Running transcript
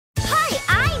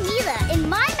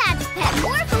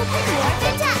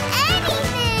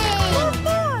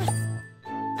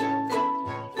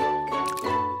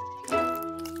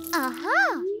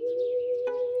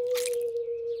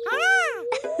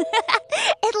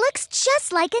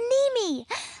just like Animi.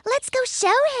 Let's go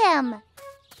show him.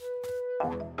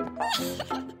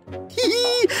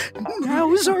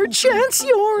 Now's our chance,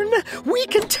 Yorn. We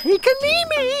can take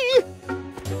Animi.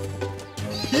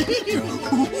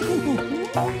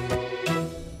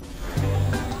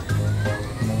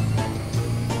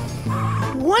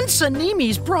 Once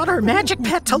Animi's brought our magic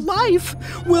pet to life,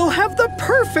 we'll have the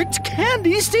perfect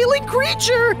candy-stealing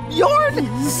creature. Yorn,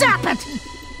 zap it!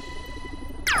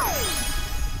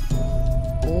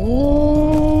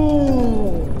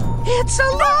 Oh, it's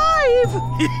alive!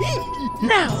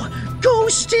 Now, go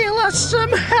steal us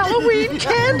some Halloween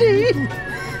candy!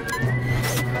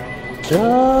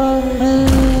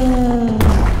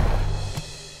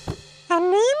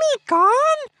 Animi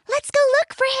gone? Let's go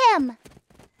look for him.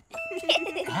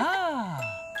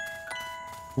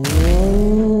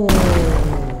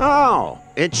 Oh,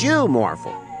 it's you,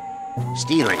 Morphle.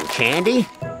 Stealing candy?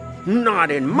 Not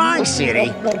in my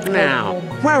city. Now,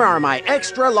 where are my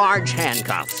extra-large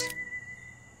handcuffs?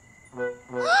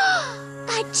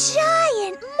 A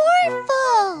giant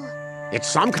Morphle! It's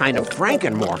some kind of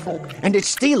Frankenmorphle, and it's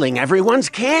stealing everyone's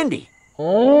candy.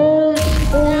 Morphle!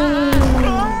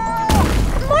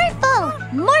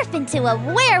 Morph into a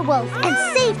werewolf and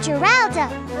save Geralda!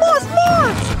 Morph,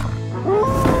 morph!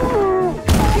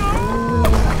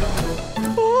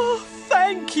 Oh,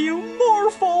 thank you,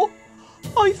 Morphle.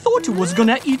 I thought it was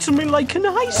gonna eat me like an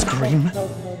ice cream.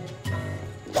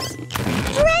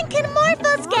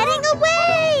 Frankenmorphle's getting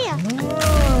away!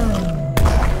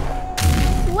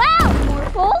 Wow,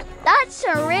 Morphle! That's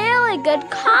a really good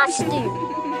costume.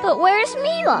 But where's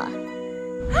Mila?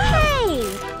 Hey!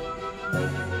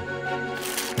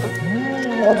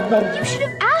 You should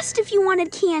have asked if you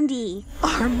wanted candy.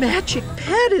 Our magic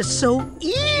pet is so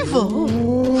evil.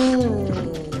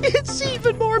 It's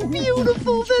even more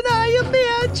beautiful than I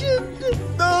imagined.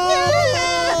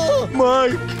 No! My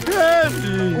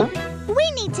candy!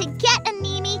 We need to get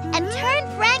Animi and turn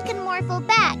Frankenmorphle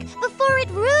back before it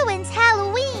ruins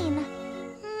Halloween.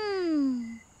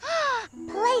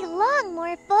 Play along,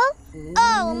 Morphle.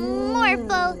 Oh,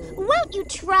 Morphle, won't you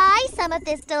try some of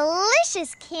this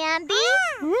delicious candy?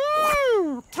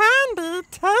 Candy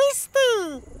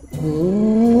tasty.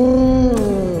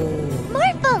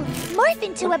 Morphle, morph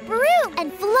into a broom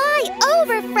and fly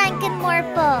over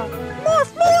Frankenmorphle.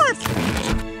 Morph, morph.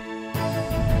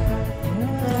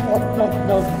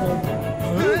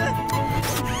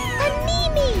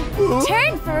 Animi,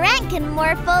 turn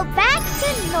Frankenmorphle back to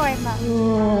normal.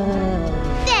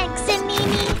 Thanks,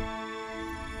 Animi.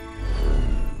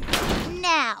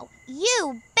 Now,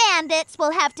 you bandits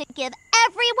will have to give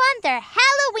everyone their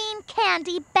Halloween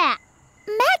candy back.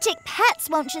 Magic pets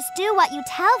won't just do what you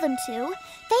tell them to.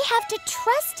 They have to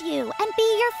trust you and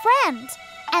be your friend.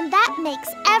 And that makes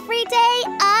every day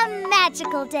a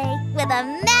magical day with a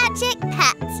magic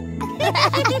pet.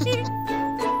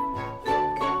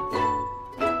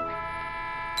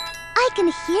 I can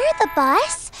hear the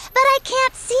bus, but I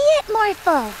can't see it,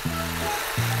 Morphle.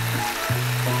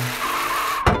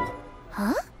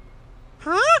 Huh?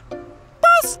 Huh?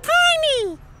 Bus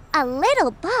Tiny! A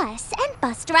little bus and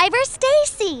bus driver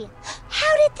Stacy.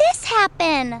 How did this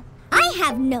happen? I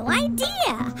have no idea.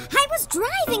 I was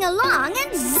driving along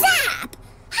and zap!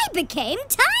 I became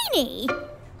tiny.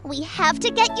 We have to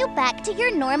get you back to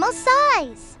your normal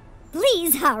size.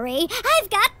 Please hurry. I've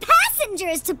got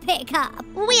passengers to pick up.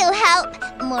 We'll help.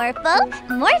 Morphle,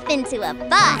 morph into a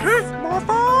bus.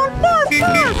 Morphle, morph,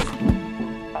 morph.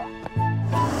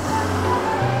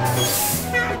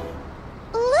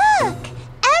 Look!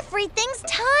 Everything's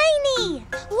tiny!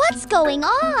 What's going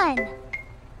on?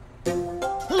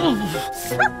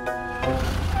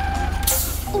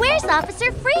 Where's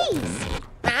Officer Freeze?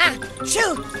 Ah,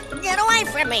 shoo! Get away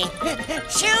from me!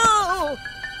 Shoo!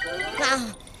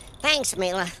 Oh, thanks,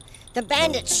 Mila. The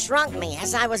bandits shrunk me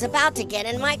as I was about to get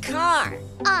in my car.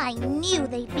 I knew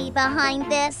they'd be behind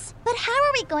this. But how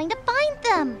are we going to find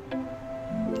them?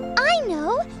 I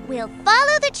know! We'll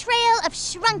follow the trail of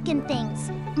shrunken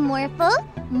things. Morphle,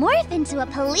 morph into a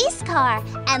police car,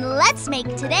 and let's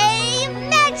make today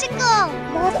magical!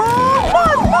 Morphle,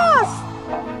 morph, morph.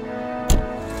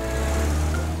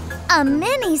 A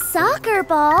mini soccer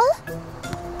ball.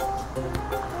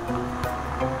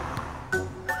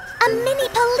 A mini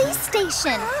police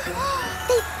station.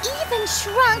 They've even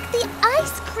shrunk the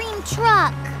ice cream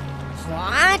truck.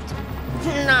 What?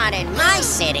 Not in my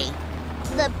city.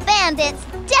 The bandits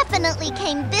definitely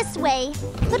came this way.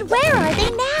 But where are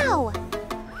they now?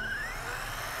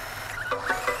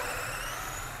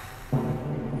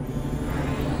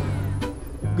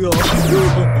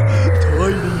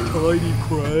 Tiny, tiny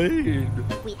crane.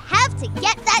 We have to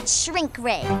get that shrink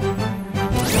ray.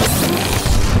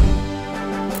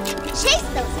 Chase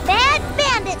those bad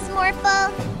bandits,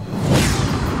 Morphle!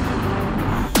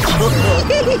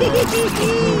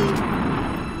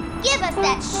 Give us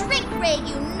that shrink ray,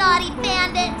 you naughty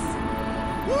bandits!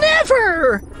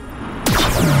 Never!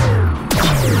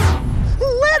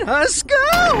 Let us go!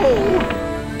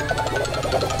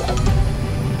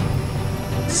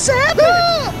 Zap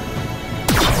it!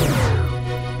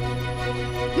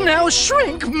 Now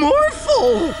shrink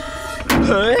Morphle!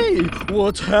 Hey,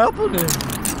 what's happening?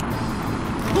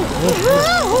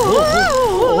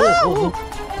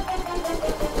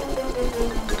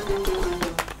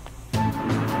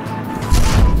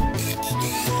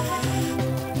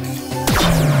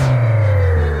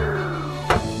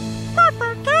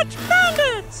 Papa, catch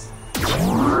bandits!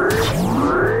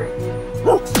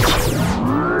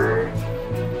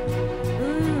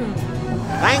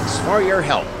 Thanks for your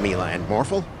help, Mila and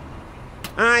Morphle.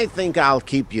 I think I'll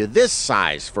keep you this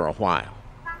size for a while.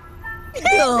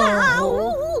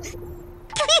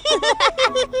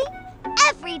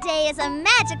 Every day is a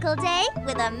magical day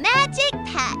with a magic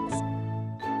pet.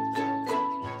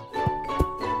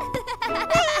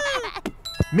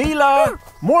 Mila!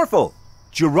 Morphle!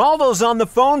 Geraldo's on the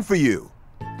phone for you.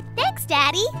 Thanks,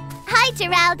 Daddy. Hi,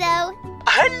 Geraldo.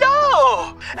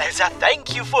 Hello! As a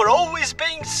thank you for always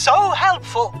being so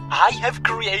helpful, I have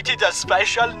created a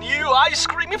special new ice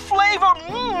cream flavor.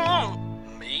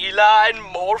 Mila and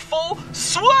Morphle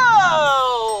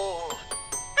Swirl!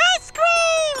 Ice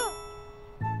cream!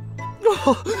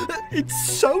 Oh, it's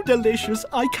so delicious,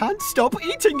 I can't stop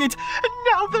eating it. And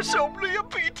now there's only a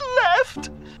bit left.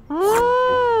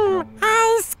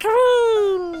 Ice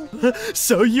cream!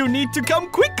 So you need to come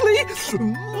quickly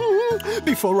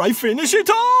before I finish it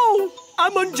all.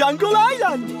 I'm on Jungle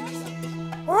Island.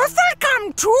 Morphle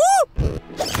come too?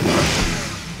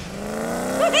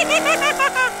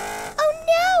 Oh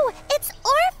no, it's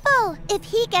Orphle. If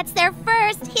he gets there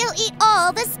first, he'll eat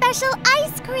all the special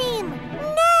ice cream.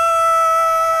 No!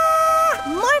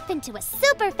 Morph into a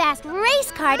super fast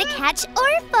race car to catch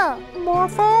Orphle.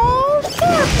 Morphle!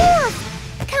 Morphle!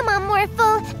 Come on,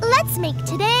 Morphle. Let's make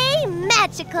today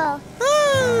magical.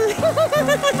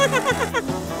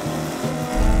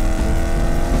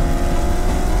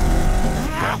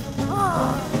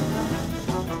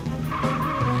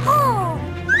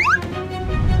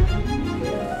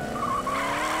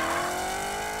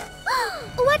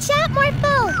 Watch out,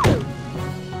 Morphle!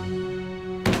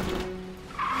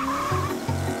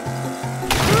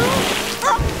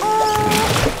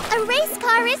 A race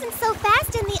car isn't so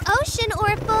fast in the ocean,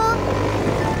 Orphle.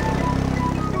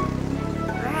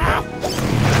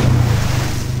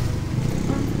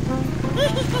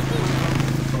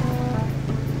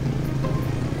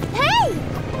 Hey!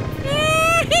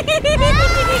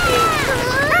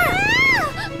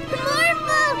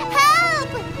 Morphle,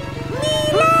 help!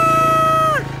 Mila!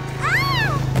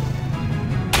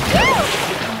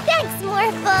 Thanks,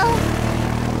 Morphle.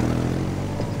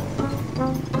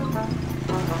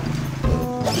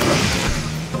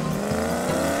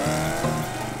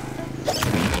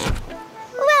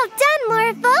 Well done,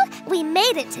 Morphle. We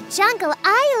made it to Jungle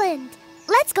Island.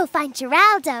 Let's go find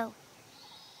Geraldo.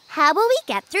 How will we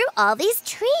get through all these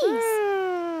trees?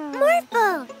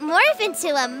 Morphle, morph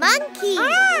into a monkey.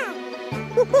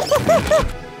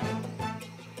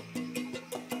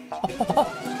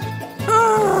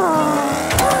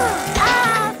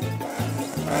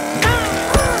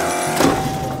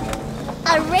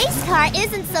 A race car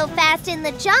isn't so fast in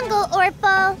the jungle,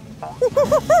 Orphle.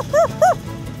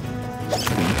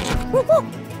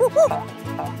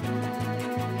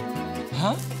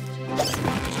 Huh?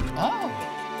 Oh.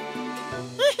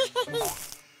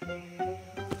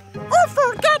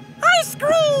 Orphle, get ice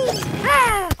cream!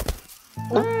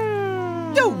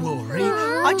 Don't worry,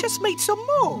 I just made some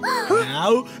more.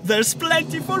 Now there's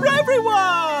plenty for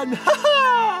everyone.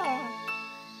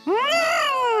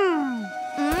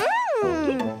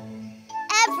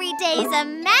 Every day's a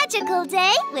magical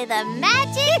day with a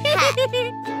magic hat.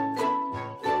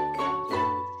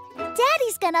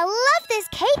 Daddy's gonna love this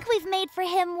cake we've made for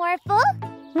him, Morphle.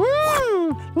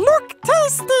 Look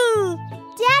tasty!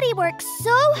 Daddy works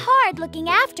so hard looking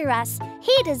after us.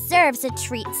 He deserves a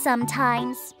treat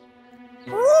sometimes.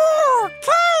 Ooh,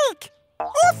 cake!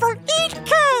 Orphle, eat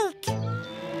cake!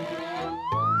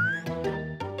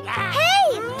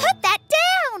 Hey, put that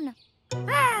down!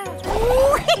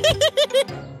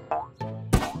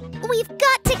 We've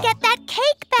got to get that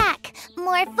cake back.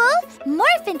 Morphle,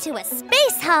 morph into a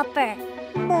space hopper.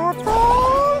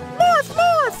 Morphle! Morph,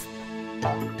 morph!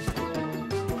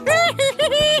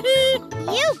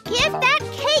 You give that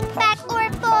cake back,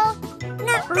 Orphle.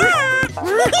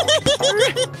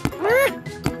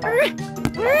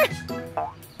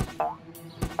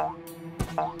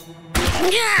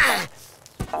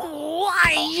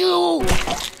 Why, you?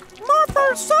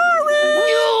 Morphle, sorry!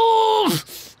 You!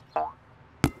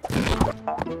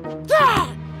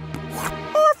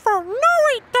 Morphle, no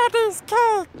eat Daddy's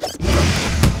cake!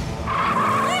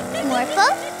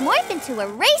 Morphle, morph into a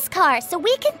race car so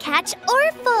we can catch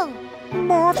Orphle.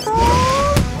 Morphle,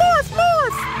 morph,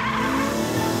 morph!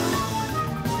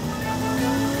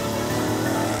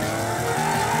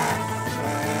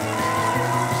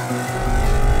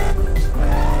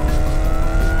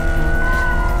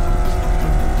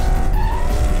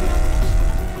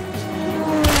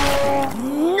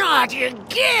 Not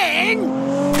again!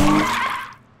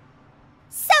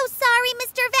 So sorry,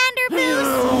 Mr. Vanderboos.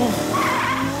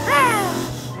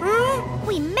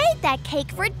 We made that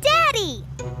cake for Daddy.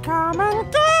 Come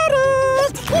and get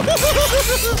it!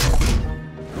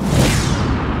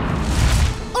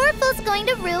 Orphle's going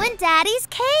to ruin Daddy's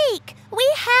cake. We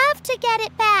have to get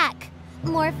it back.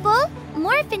 Morphle,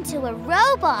 morph into a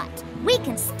robot. We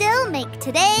can still make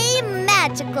today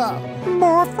magical.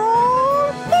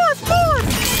 Morphle, morph,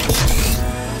 morph!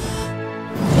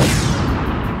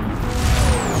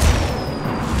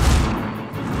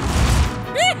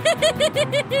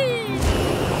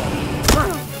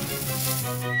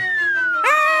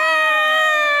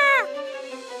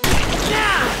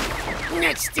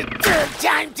 That's the third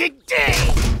time today!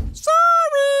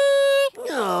 Sorry!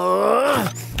 No!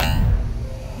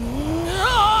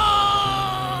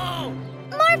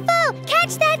 Morphle,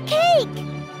 catch that cake!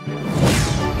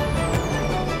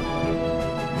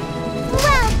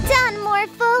 Well done,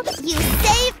 Morphle. You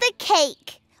saved the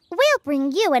cake. We'll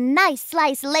bring you a nice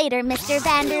slice later, Mr.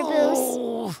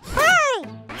 Vanderboos. Hey!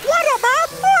 What about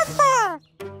Morphle?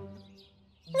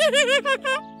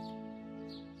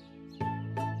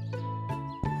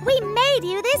 We made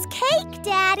you this cake,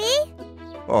 Daddy.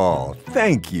 Oh,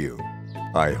 thank you.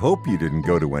 I hope you didn't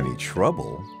go to any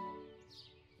trouble.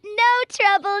 No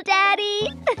trouble, Daddy.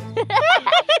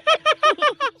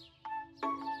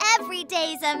 Every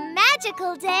day's a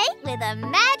magical day with a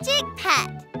magic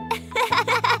pet.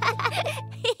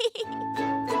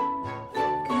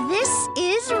 This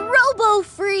is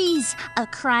Robo-Freeze, a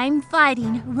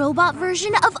crime-fighting robot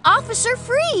version of Officer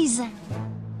Freeze.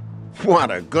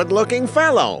 What a good-looking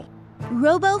fellow!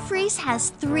 Robo-Freeze has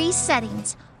 3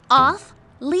 settings: off,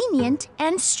 lenient,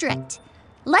 and strict.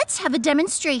 Let's have a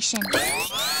demonstration.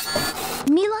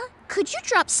 Mila, could you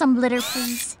drop some litter,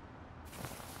 please?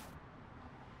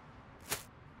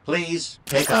 Please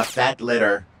pick up that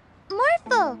litter.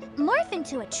 Morphle, morph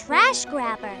into a trash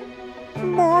grabber.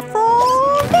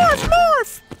 Morphle, morph,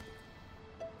 morph!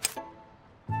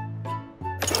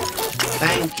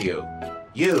 Thank you.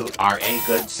 You are a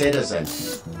good citizen.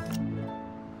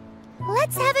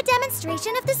 Let's have a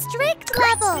demonstration of the strict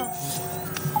level.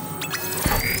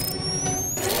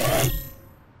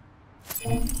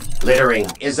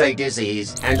 Littering is a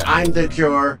disease, and I'm the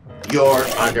cure. You're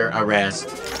under arrest.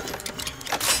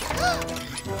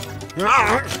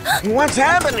 What's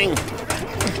happening?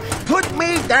 Put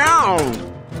me down!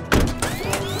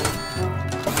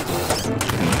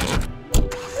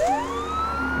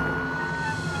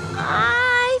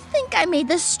 I think I made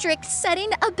the strict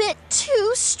setting a bit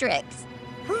too strict.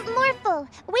 Morphle,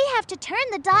 we have to turn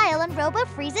the dial on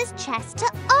Robo-Freeze's chest to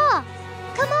off.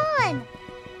 Come on.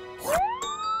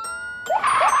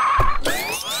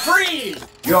 Freeze!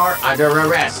 You're under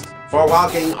arrest for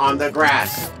walking on the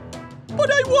grass. But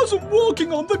I wasn't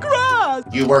walking on the grass!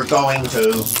 You were going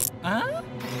to. Huh?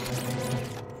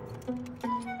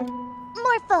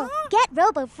 Morphle, get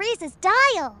Robo-Freeze's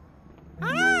dial.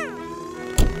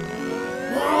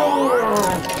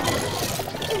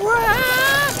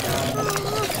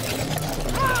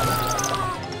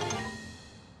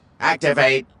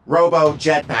 Activate Robo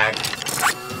Jetpack.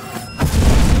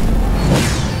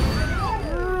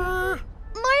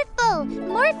 Morphle,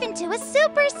 morph into a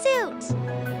super suit.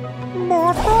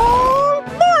 Morphle,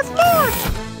 morph, morph!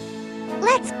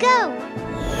 Let's go.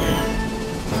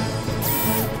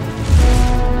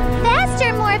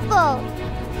 Faster, Morphle.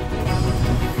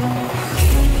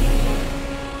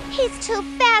 He's too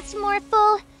fast,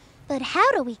 Morphle. But how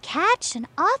do we catch an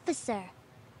officer?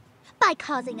 By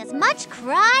causing as much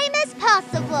crime as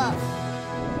possible.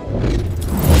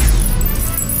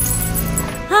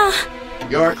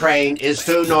 Your crane is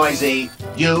too noisy.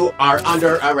 You are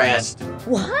under arrest.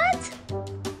 What?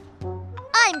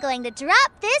 I'm going to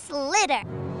drop this litter.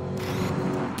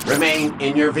 Remain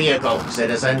in your vehicle,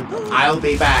 citizen. I'll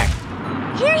be back.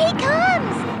 Here he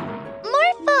comes.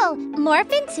 Morphle,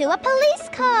 morph into a police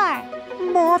car.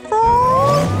 Morphle,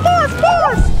 morph, morph!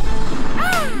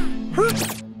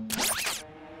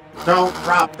 Don't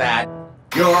drop that.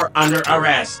 You're under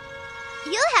arrest.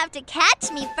 You'll have to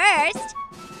catch me first.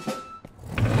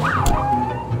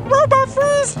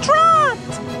 Robo-freeze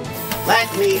trapped!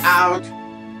 Let me out.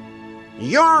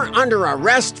 You're under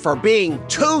arrest for being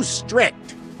too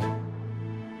strict.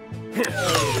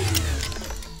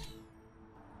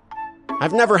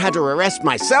 I've never had to arrest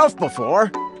myself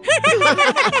before.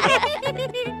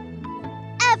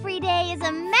 Every day is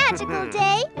a magical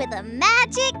day with a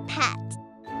magic pet.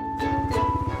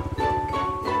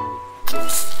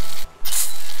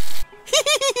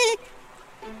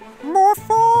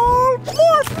 Morphle!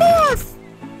 Morph, morph!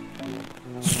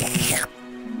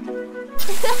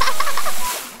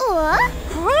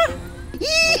 Huh?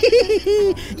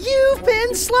 You've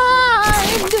been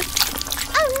slimed!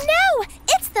 Oh no!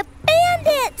 It's the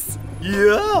bandits!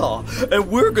 Yeah, and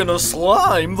we're gonna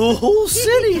slime the whole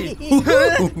city.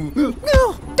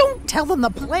 No, don't tell them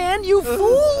the plan, you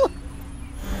fool!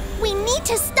 We need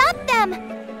to stop them!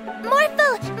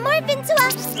 Morphle, morph into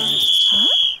a...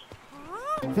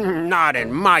 Not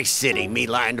in my city,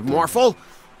 Mila and Morphle.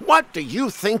 What do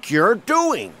you think you're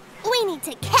doing? We need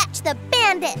to catch the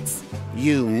bandits!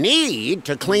 You need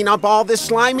to clean up all this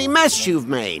slimy mess you've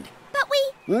made. But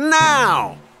we...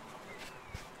 Now!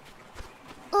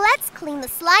 Let's clean the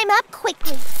slime up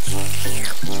quickly.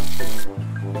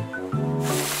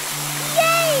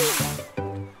 Yay!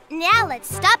 Now let's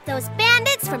stop those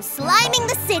bandits from sliming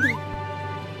the city.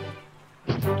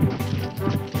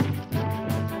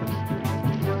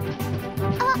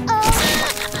 Uh-oh.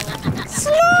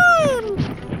 Slime!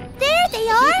 There they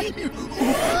are!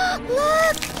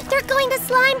 Look! They're going to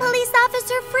slime Police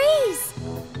Officer Freeze!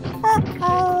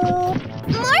 Uh-oh.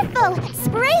 Morphle,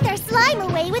 spray their slime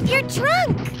away with your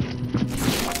trunk!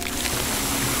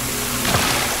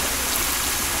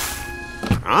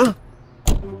 Huh?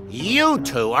 You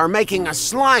two are making a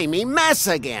slimy mess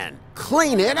again.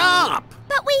 Clean it up!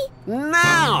 But we...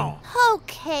 Now!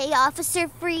 Okay, Officer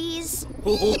Freeze.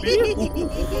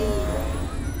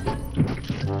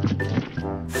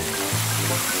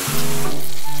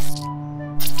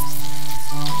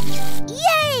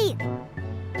 Yay!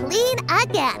 Clean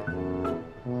again.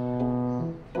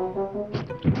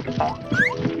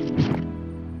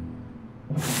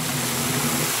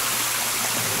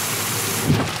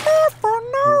 Morphle,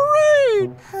 no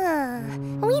read!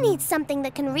 We need something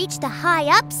that can reach the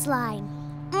high-up slime.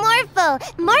 Morphle,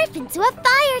 morph into a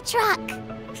fire truck.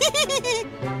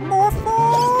 Morphle!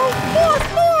 Morph,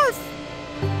 morph!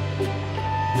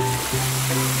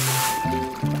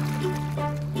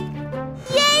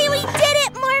 Yay, we did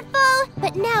it, Morphle!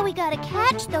 But now we gotta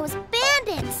catch those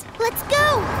bandits. Let's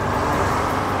go!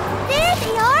 There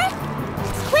they are!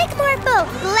 Quick, Morphle!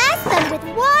 Blast them with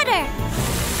water!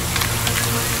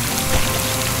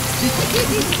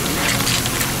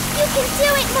 You can do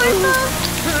it,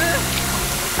 Morphle!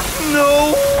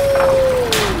 No!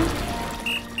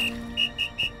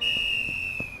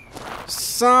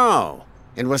 So,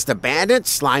 it was the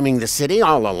bandits sliming the city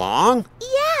all along?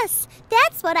 Yes,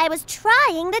 that's what I was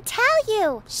trying to tell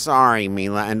you. Sorry,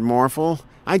 Mila and Morphle.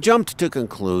 I jumped to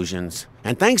conclusions.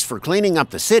 And thanks for cleaning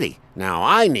up the city. Now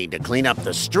I need to clean up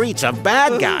the streets of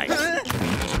bad guys.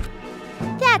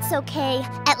 That's okay.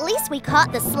 At least we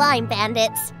caught the slime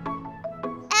bandits.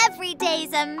 Every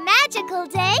day's a magical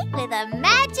day with a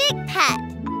magic pet.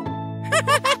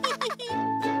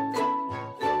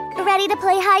 Ready to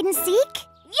play hide and seek?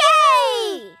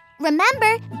 Yay!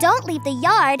 Remember, don't leave the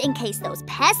yard in case those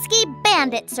pesky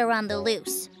bandits are on the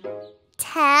loose.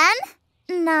 10,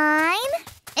 9,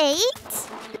 8,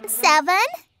 7,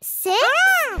 6,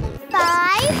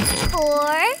 5,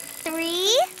 4,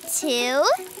 3, 2,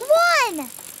 1.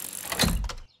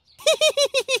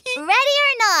 Ready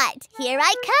or not, here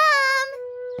I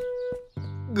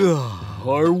come.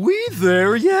 Are we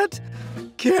there yet?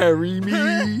 Carry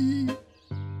me.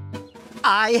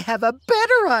 I have a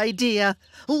better idea.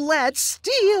 Let's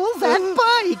steal that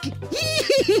bike.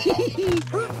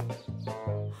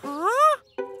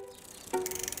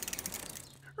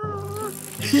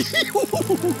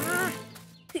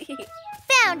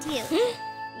 Found you.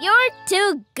 You're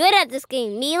too good at this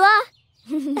game, Mila.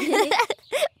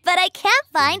 But I can't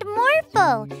find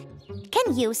Morphle.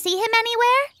 Can you see him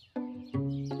anywhere?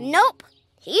 Nope.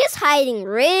 He's hiding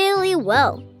really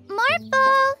well.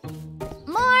 Morphle!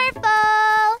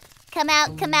 Morphle! Come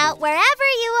out wherever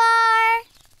you are.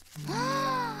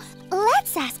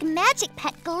 Let's ask Magic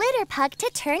Pet Glitterpug to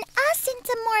turn us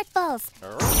into Morphles.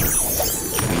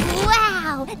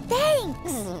 Wow,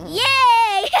 thanks.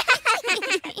 Yay!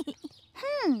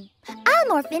 I'll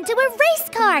morph into a race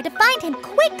car to find him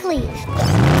quickly.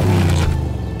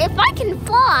 If I can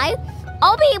fly,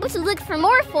 I'll be able to look for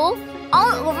Morphle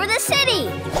all over the city.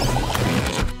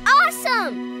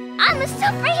 Awesome! I'm a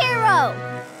superhero!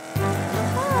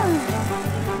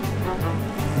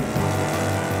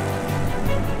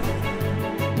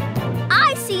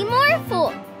 I see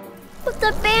Morphle! But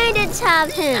the bandits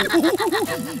have him!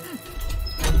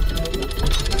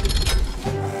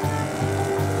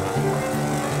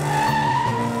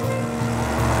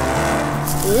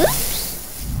 Oops!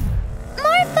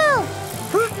 Morphle!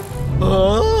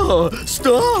 Oh,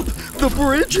 stop! The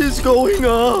bridge is going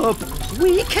up!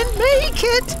 We can make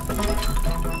it!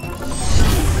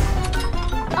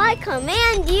 I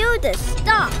command you to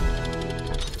stop!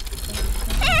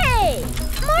 Hey!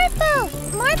 Morphle!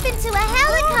 Morph into a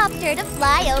helicopter to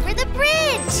fly over the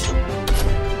bridge!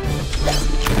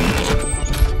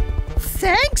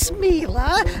 Thanks,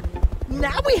 Mila!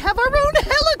 Now we have our own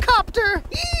helicopter!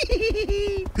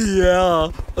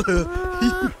 Yeah.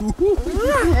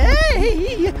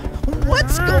 Hey!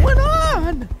 What's going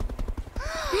on?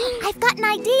 I've got an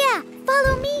idea!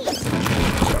 Follow me!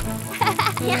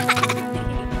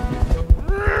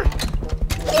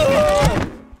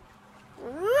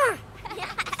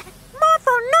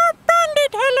 Morphle, no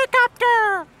bandit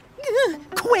helicopter!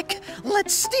 Quick!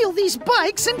 Let's steal these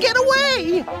bikes and get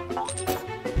away!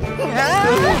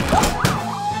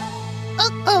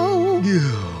 Uh-oh!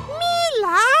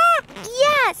 Mila!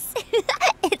 Yes!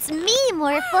 It's me,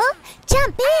 Morphle!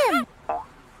 Jump in!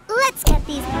 Let's get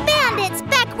these bandits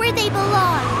back where they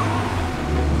belong!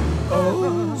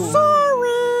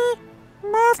 Sorry!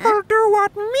 Morphle do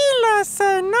what Mila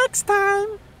say next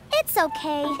time. It's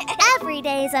okay. Every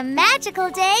day is a magical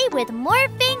day with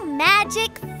morphing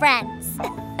magic friends.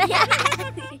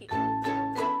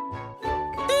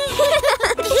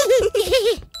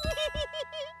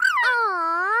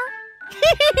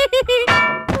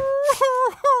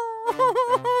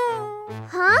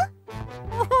 Huh?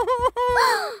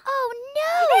 Oh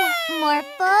no!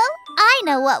 Morphle, I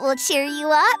know what will cheer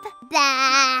you up.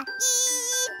 Blah!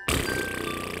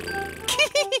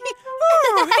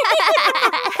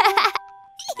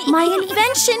 My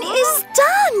invention is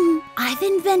done! I've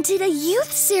invented a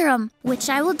youth serum, which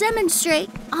I will demonstrate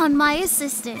on my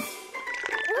assistant.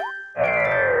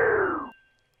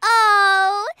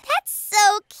 Oh, that's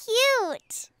so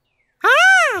cute!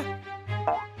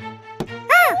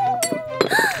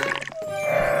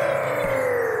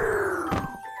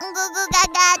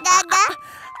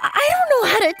 I don't know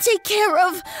how to take care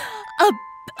of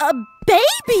a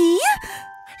baby.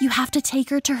 You have to take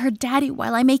her to her daddy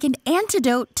while I make an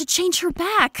antidote to change her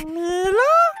back. Mila?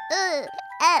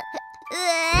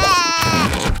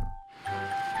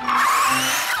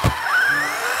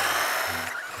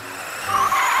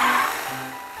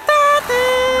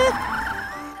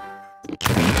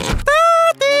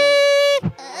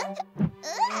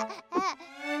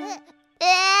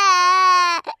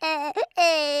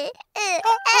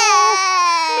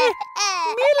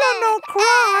 Mila, no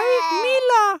cry.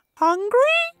 Mila, hungry?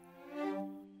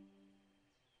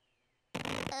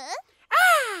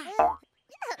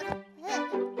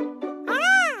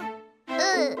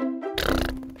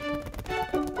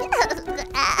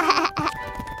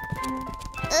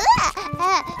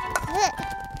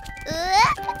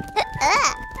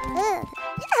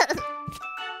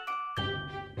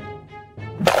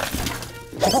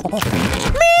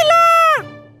 Mila!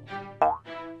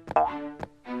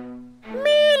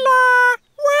 Mila,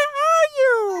 where are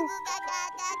you?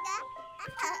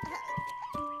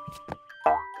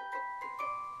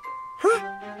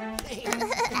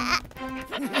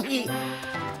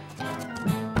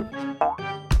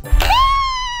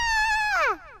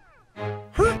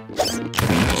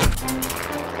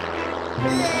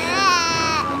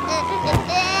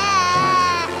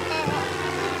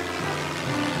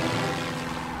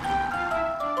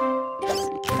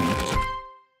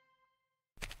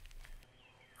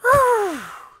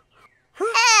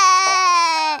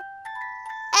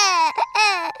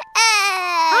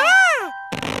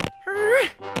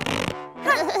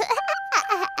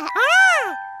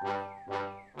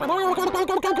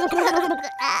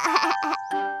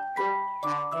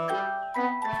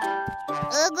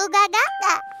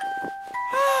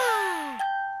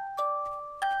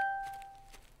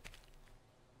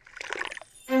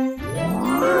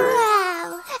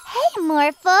 Wow! Hey,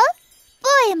 Morphle!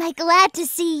 Boy, am I glad to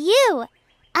see you!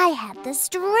 I had the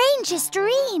strangest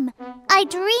dream. I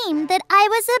dreamed that I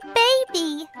was a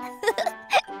baby.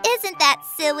 Isn't that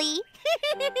silly?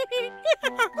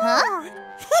 Huh?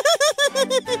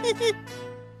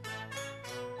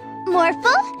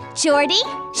 Morphle? Jordy?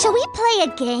 Shall we play a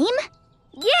game?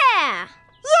 Yeah!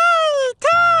 Yay,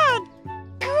 Todd!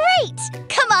 Great!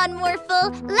 Come on,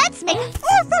 Morphle. Let's make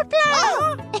Orphle play!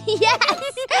 Oh, yes!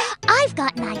 I've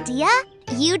got an idea.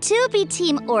 You two be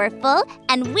Team Orphle,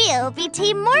 and we'll be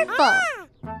Team Morphle.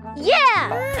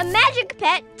 Yeah! A magic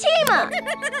pet team-up!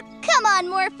 Come on,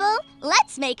 Morphle.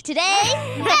 Let's make today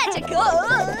magical!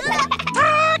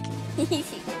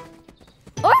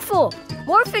 Orphle,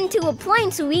 morph into a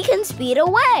plane so we can speed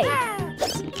away.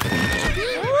 Ooh,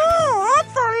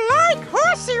 Orphle like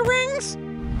horsey wings.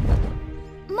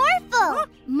 Morphle,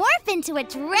 morph into a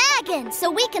dragon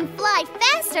so we can fly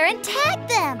faster and tag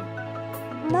them.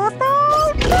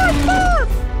 Morphle, morph, morph.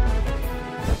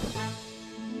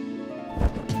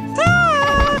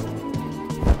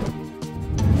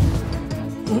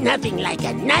 Nothing like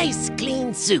a nice,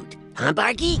 clean suit, huh,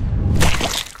 Barky?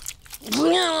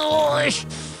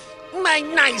 My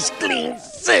nice, clean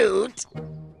suit!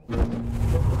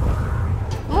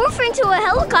 Morph into a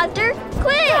helicopter,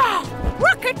 quick!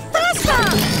 Rocket faster!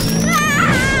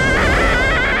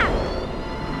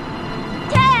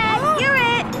 Tag, you're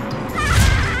it!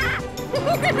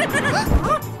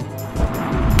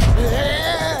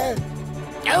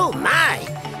 Oh my!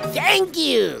 Thank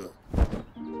you!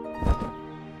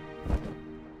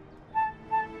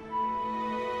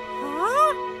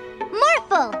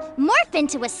 Morphle, morph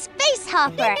into a space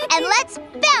hopper and let's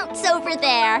bounce over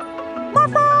there.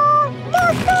 Morphle,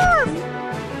 morph, morph.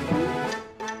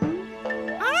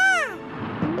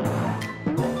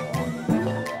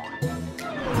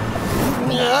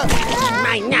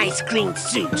 My nice, clean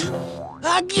suit.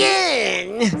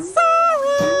 Again!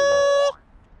 Sorry!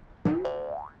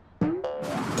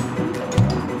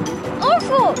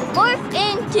 Orphle, morph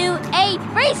into a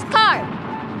race car.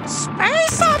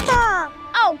 Space hopper!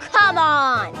 Oh, come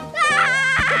on!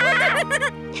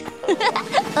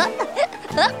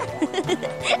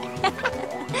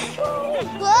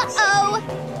 Uh-oh!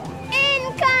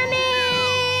 Incoming!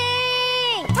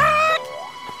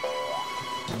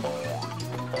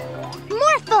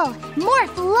 Morphle,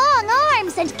 morph long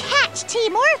arms and catch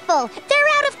Team Morphle. They're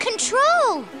out of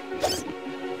control.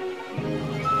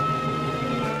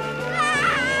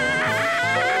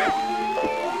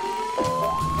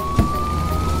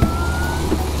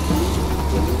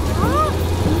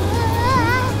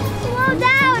 Slow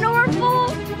down, Orphle!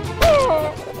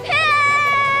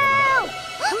 Help!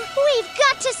 We've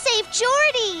got to save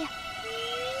Jordy.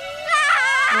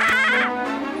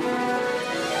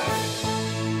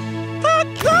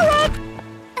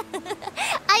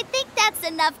 I think that's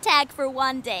enough tag for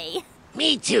one day.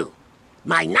 Me too.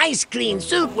 My nice, clean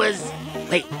suit was...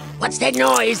 Wait, what's that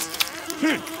noise?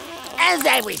 As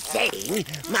I was saying,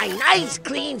 my nice,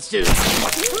 clean suit...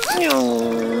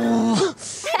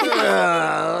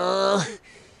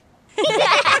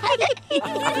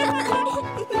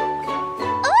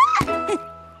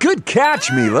 Good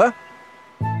catch, Mila.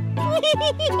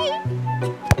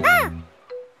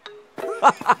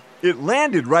 It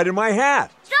landed right in my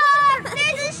hat. Shark!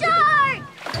 There's a shark!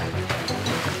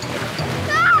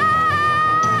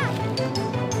 Ah!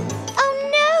 Oh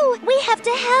no! We have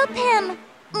to help him.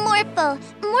 Morphle,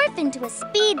 morph into a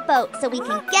speedboat so we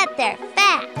can get there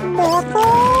fast. Morphle,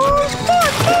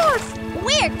 morph, morph.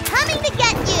 We're coming to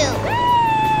get you.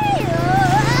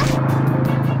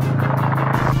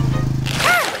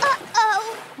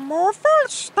 Uh-oh. Morphle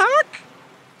stuck?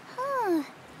 Huh.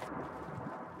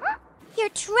 You're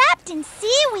trapped in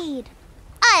seaweed.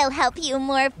 I'll help you,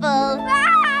 Morphle.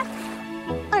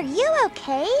 Are you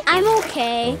okay? I'm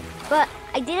okay, but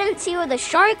I didn't see where the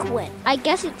shark went. I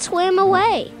guess it swam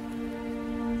away.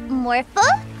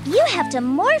 Morphle, you have to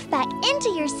morph back into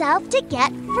yourself to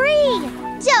get free.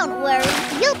 Don't worry,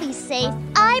 you'll be safe,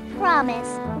 I promise.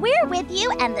 We're with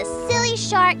you and the silly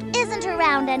shark isn't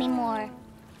around anymore.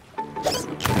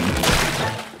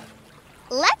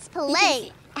 Let's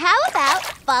play. How about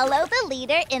follow the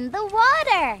leader in the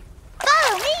water?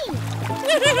 Follow me.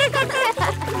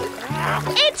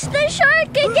 It's the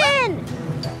shark again!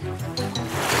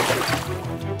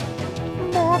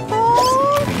 Morphle,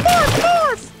 morph,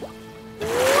 morph.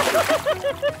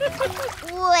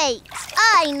 Wait,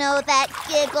 I know that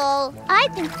giggle. I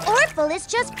think Orphle is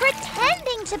just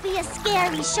pretending to be a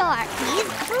scary shark. He's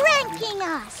pranking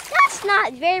us. That's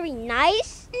not very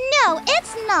nice. No,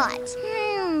 it's not.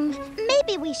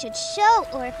 Maybe we should show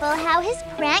Orphle how his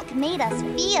prank made us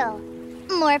feel.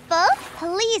 Morphle,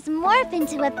 please morph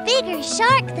into a bigger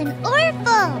shark than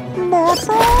Orphle.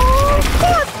 Morphle,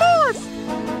 morph, morph.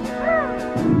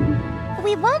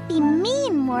 We won't be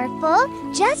mean,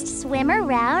 Morphle. Just swim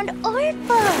around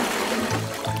Orphle.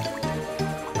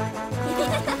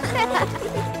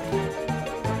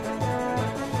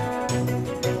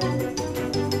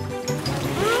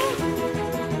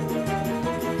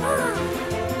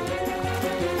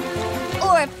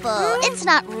 Morphle. It's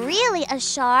not really a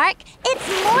shark.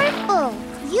 It's Morphle.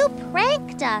 You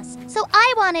pranked us, so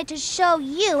I wanted to show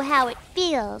you how it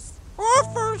feels.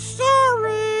 Awful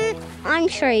sorry. I'm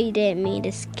sure you didn't mean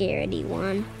to scare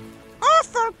anyone.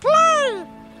 Awful play.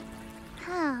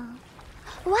 Oh.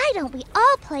 Why don't we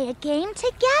all play a game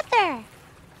together?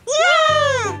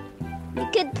 Yeah! We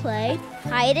could play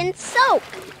hide and soak.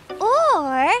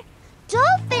 Or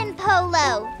dolphin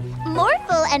polo.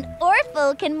 Morphle and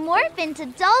Orphle can morph into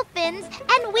dolphins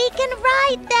and we can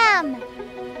ride them.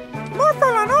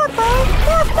 Morphle and Orphle,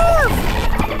 morph, morph!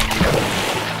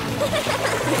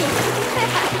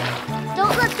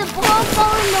 Don't let the ball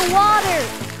fall in the water.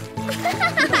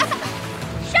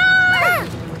 Shark!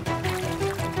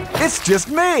 It's just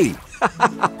me!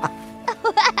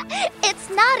 It's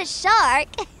not a shark.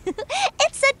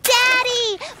 It's a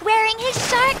daddy wearing his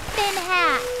shark fin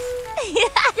hat.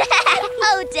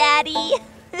 Oh, Daddy.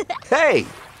 Hey,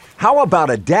 how about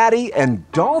a daddy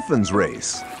and dolphins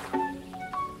race?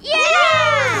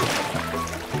 Yeah!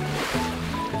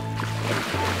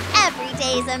 Every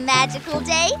day's a magical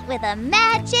day with a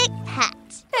magic